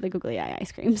that are the googly eye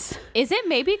ice creams. Is it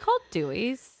maybe called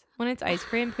Dewey's when it's ice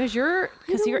cream? Because your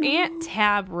Aunt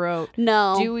Tab wrote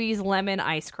No. Dewey's lemon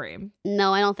ice cream.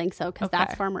 No, I don't think so. Because Okay.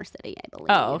 that's Farmer City, I believe.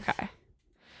 Oh, okay.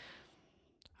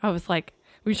 I was like,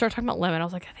 when you started talking about lemon, I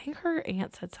was like, I think her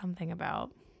aunt said something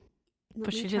about,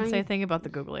 but she didn't say a thing about the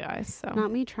googly eyes. So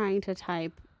Not me trying to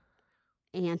type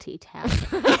anti-tab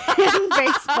in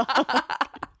Facebook.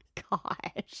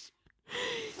 Gosh.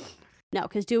 No,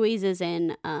 because Dewey's is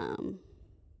in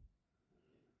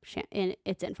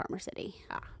it's in Farmer City.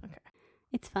 Okay.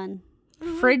 It's fun.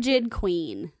 Frigid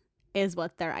Queen is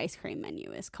what their ice cream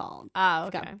menu is called. Oh,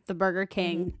 It's okay. got the Burger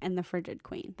King and the Frigid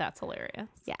Queen. That's hilarious.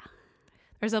 Yeah.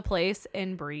 There's a place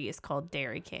in Breeze called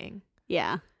Dairy King.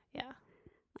 Yeah. Yeah.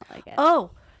 I like it.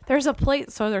 Oh, there's a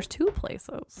place. So there's two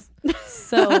places.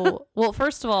 So, well,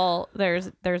 first of all, there's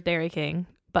Dairy King,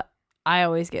 but I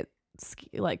always get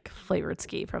flavored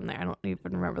ski from there. I don't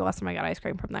even remember the last time I got ice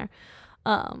cream from there.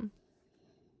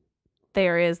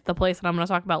 There is the place that I'm going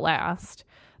to talk about last.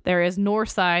 There is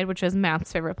Northside, which is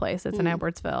Matt's favorite place. It's in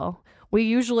Edwardsville. We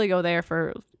usually go there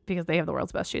because they have the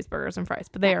world's best cheeseburgers and fries.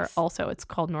 But they are also, it's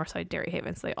called Northside Dairy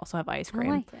Haven, so they also have ice cream.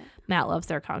 I like it. Matt loves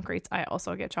their concretes. I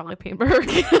also get chocolate Peanberg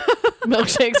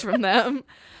milkshakes from them.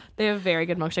 They have very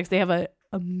good milkshakes. They have an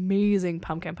amazing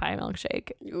pumpkin pie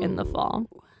milkshake in the fall.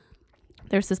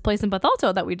 There's this place in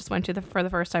Bethalto that we just went to for the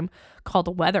first time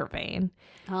called Weather Vane.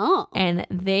 Oh. And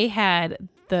they had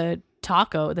the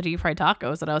deep fried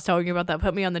tacos that I was telling you about that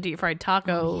put me on the deep fried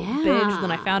taco binge.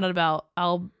 Then I found out about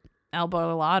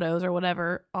Albolados or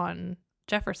whatever on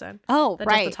Jefferson. Oh, that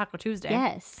right. does the Taco Tuesday.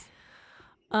 Yes.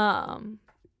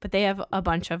 But they have a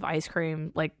bunch of ice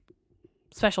cream, like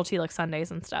specialty, like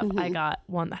sundaes and stuff. I got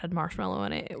one that had marshmallow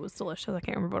in it. It was delicious. I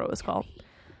can't remember what it was called.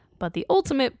 But the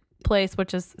ultimate place,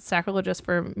 which is sacrilegious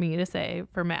for me to say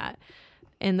for Matt,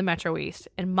 in the Metro East,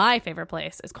 and my favorite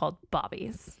place is called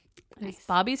Bobby's. Nice. It's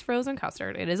Bobby's Frozen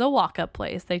Custard. It is a walk-up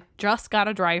place. They just got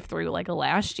a drive-through like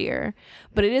last year,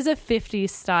 but it is a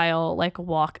 50s style like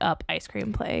walk-up ice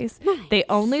cream place. Nice. They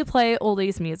only play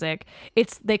oldies music.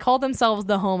 They call themselves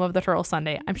the home of the turtle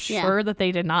sundae. I'm sure that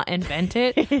they did not invent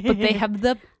it, but they have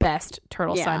the best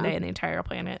turtle sundae in the entire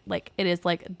planet. Like, it is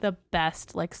like the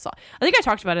best like I think I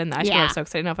talked about it in the ice cream episode,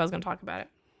 because I didn't know if I was going to talk about it.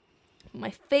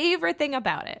 My favorite thing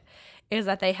about it is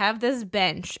that they have this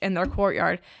bench in their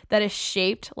courtyard that is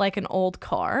shaped like an old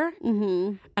car.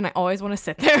 Mm-hmm. And I always want to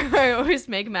sit there. I always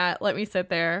make Matt let me sit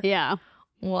there. Yeah.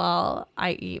 While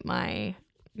I eat it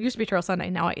used to be turtle sundae.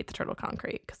 Now I eat the turtle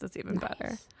concrete because it's even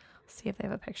better. Let's see if they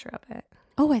have a picture of it.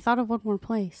 Oh, I thought of one more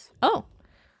place. Oh.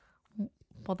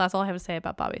 Well, that's all I have to say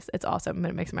about Bobby's. It's awesome and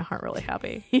it makes my heart really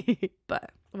happy.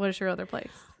 But what is your other place?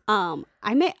 I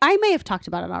may have talked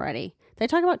about it already. Did I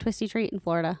talk about Twisty Treat in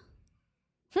Florida?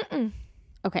 Mm-mm.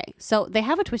 Okay, so they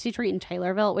have a Twisty Treat in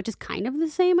Taylorville, which is kind of the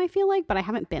same, I feel like, but I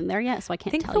haven't been there yet, so I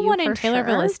can't tell you. I think the one in for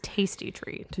Taylorville sure. is Tasty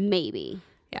Treat. Maybe.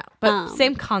 Yeah, but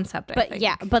same concept, I think.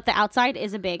 Yeah, but the outside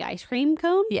is a big ice cream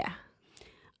cone. Yeah.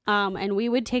 And we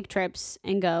would take trips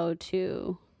and go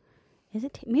to...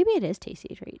 maybe it is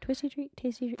Tasty Treat. Twisty Treat,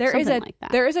 Tasty Treat,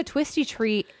 There is a Twisty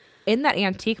Treat in that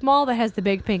antique mall that has the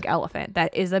big pink elephant.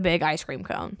 That is a big ice cream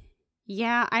cone.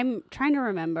 Yeah, I'm trying to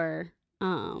remember.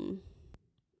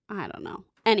 I don't know.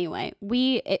 Anyway,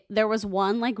 there was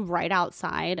one like right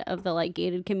outside of the like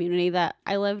gated community that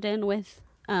I lived in with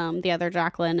the other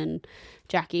Jacqueline and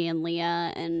Jackie and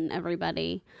Leah and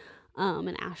everybody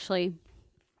and Ashley.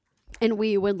 And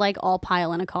we would like all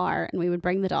pile in a car and we would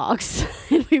bring the dogs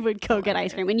and we would go get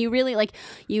ice cream. And you really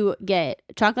you get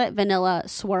chocolate, vanilla,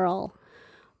 swirl,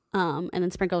 and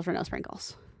then sprinkles or no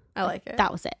sprinkles. I like it.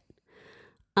 That was it.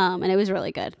 And it was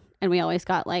really good. And we always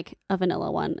got like a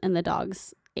vanilla one and the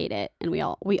dogs ate it. And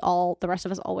the rest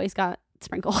of us always got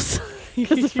sprinkles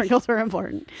because the sprinkles were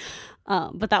important.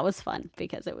 But that was fun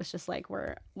because it was just like,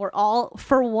 we're all,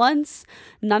 for once,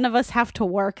 none of us have to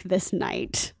work this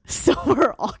night. So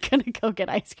we're all going to go get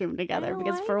ice cream together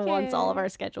because for once all of our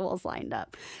schedules lined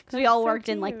up because we all worked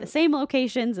in like the same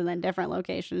locations and then different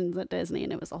locations at Disney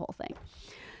and it was a whole thing.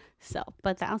 So,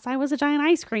 but the outside was a giant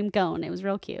ice cream cone. It was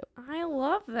real cute. I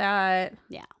love that.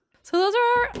 Yeah. So those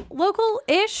are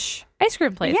local-ish ice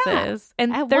cream places. Yeah.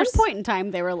 And at one point in time,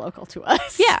 they were local to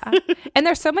us. Yeah. And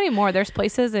there's so many more. There's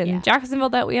places in Jacksonville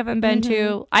that we haven't been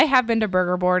to. I have been to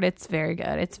Burger Board. It's very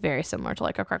good. It's very similar to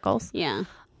like a Crickles. Yeah.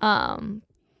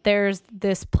 There's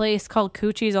this place called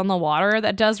Coochie's on the Water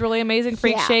that does really amazing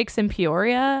freak shakes in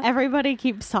Peoria. Everybody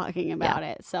keeps talking about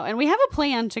it. So, and we have a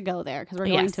plan to go there because we're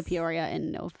going to Peoria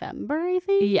in November, I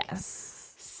think.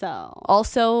 Yes. So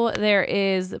also there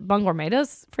is Bangor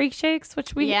Maida's freak shakes,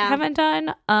 which we haven't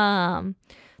done.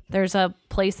 There's a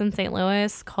place in St.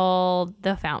 Louis called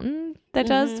The Fountain that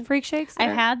does freak shakes.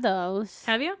 I've had those.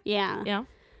 Have you? Yeah. Yeah.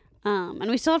 And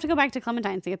we still have to go back to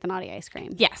Clementine's to get the naughty ice cream.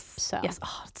 Yes. So yes.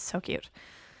 Oh, it's so cute.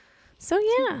 So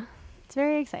yeah, it's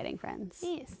very exciting, friends.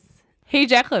 Yes. Hey,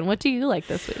 Jacqueline, what do you like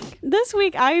this week? This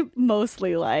week, I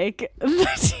mostly like the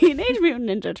Teenage Mutant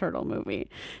Ninja Turtle movie.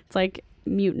 It's like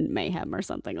Mutant Mayhem or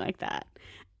something like that.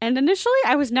 And initially,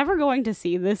 I was never going to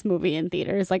see this movie in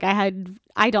theaters. Like I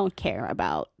don't care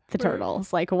about the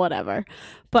turtles, like whatever.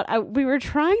 But we were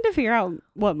trying to figure out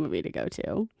what movie to go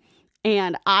to.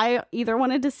 And I either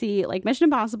wanted to see like Mission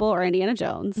Impossible or Indiana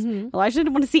Jones. Elijah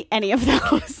didn't want to see any of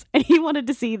those. And he wanted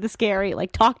to see the scary,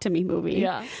 like, Talk to Me movie.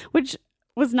 Yeah. Which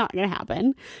was not going to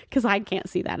happen because I can't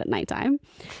see that at nighttime.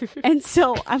 And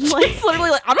so I'm like, it's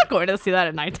literally like, I'm not going to see that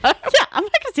at nighttime. Yeah, I'm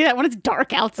not going to see that when it's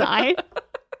dark outside.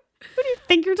 Who do you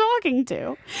think you're talking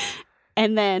to?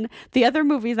 And then the other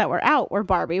movies that were out were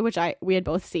Barbie, which we had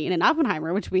both seen, and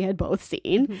Oppenheimer, which we had both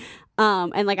seen.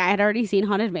 And like I had already seen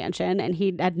Haunted Mansion, and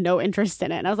he had no interest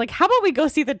in it. And I was like, how about we go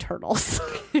see the Turtles?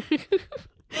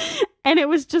 And it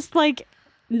was just like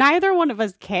neither one of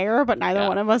us care, but neither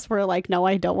one of us were like, no,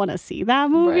 I don't want to see that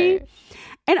movie. Right.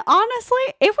 And honestly,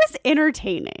 it was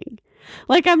entertaining.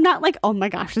 Like, I'm not like, oh my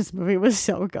gosh, this movie was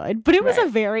so good. But it was a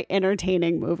very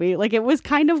entertaining movie. Like, it was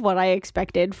kind of what I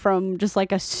expected from just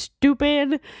like a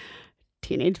stupid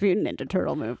Teenage Mutant Ninja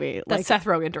Turtle movie. That like, Seth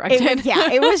Rogen directed.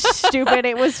 It was stupid.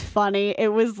 It was funny.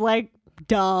 It was like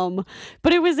dumb.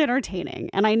 But it was entertaining.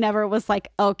 And I never was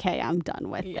like, okay, I'm done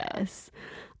with this.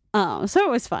 So it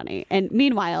was funny. And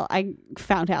meanwhile, I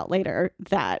found out later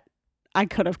that I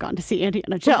could have gone to see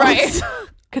Indiana Jones. Right.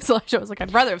 Because Elijah was like,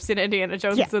 I'd rather have seen Indiana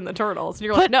Jones than the Turtles. And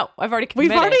you're like, no, I've already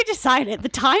committed. We've already decided. The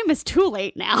time is too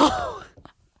late now.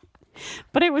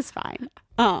 But it was fine.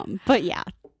 But yeah,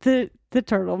 the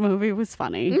Turtle movie was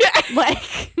funny.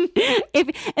 Like,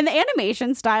 and the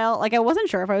animation style, like I wasn't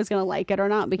sure if I was going to like it or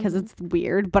not because it's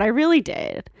weird, but I really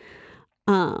did.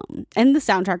 And the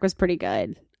soundtrack was pretty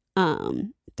good.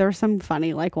 There were some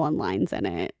funny like one lines in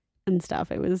it and stuff.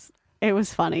 It was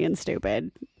funny and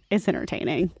stupid. It's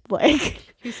entertaining.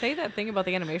 Like, you say that thing about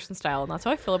the animation style, and that's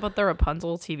how I feel about the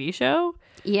Rapunzel TV show.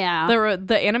 Yeah,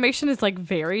 the animation is like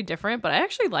very different, but I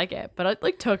actually like it. But it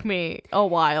like took me a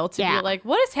while to be like,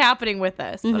 what is happening with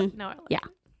this? But no, I like it.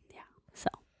 Yeah. So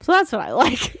that's what I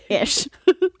like ish.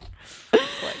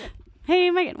 Hey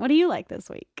Megan, what do you like this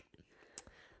week?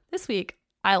 This week,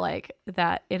 I like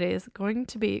that it is going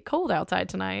to be cold outside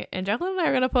tonight, and Jacqueline and I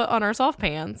are going to put on our soft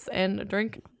pants and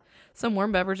drink some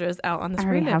warm beverages out on the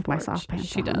screen. I have my soft pants.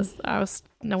 She does. I wasn't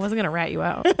gonna rat you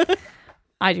out.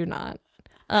 I do not.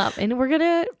 And we're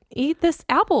gonna eat this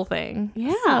apple thing.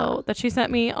 Yeah. That she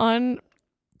sent me on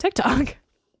TikTok.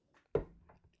 So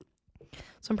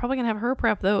I'm probably gonna have her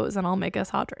prep those, and I'll make us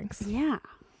hot drinks. Yeah,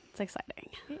 it's exciting.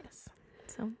 Yes.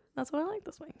 So that's what I like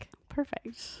this week.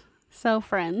 Perfect. So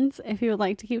friends, if you would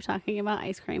like to keep talking about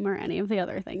ice cream or any of the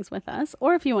other things with us,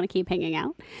 or if you want to keep hanging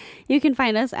out, you can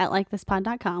find us at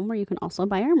likethispod.com, where you can also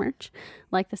buy our merch.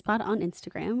 Like This Pod on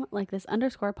Instagram,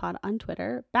 _pod on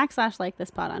Twitter, _like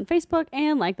this pod on Facebook,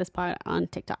 and like this pod on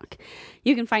TikTok.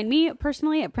 You can find me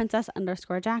personally at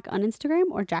princess_Jack on Instagram,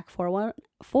 or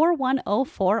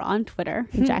Jack4104 on Twitter.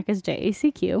 Jack is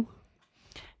JACQ.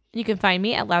 You can find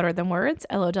me at Louder Than Words,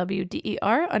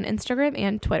 LOWDER, on Instagram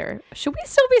and Twitter. Should we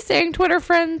still be saying Twitter,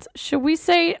 friends? Should we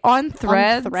say on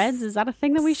Threads? On Threads? Is that a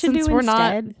thing that we should do instead? We're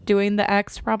not doing the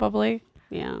X, probably.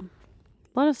 Yeah.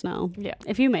 Let us know. Yeah.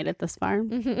 If you made it this far.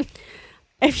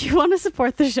 If you want to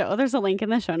support the show, there's a link in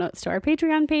the show notes to our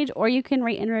Patreon page, or you can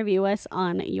rate and review us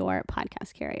on your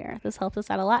podcast carrier. This helps us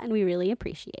out a lot, and we really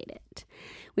appreciate it.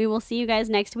 We will see you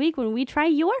guys next week when we try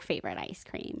your favorite ice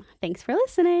cream. Thanks for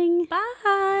listening. Bye.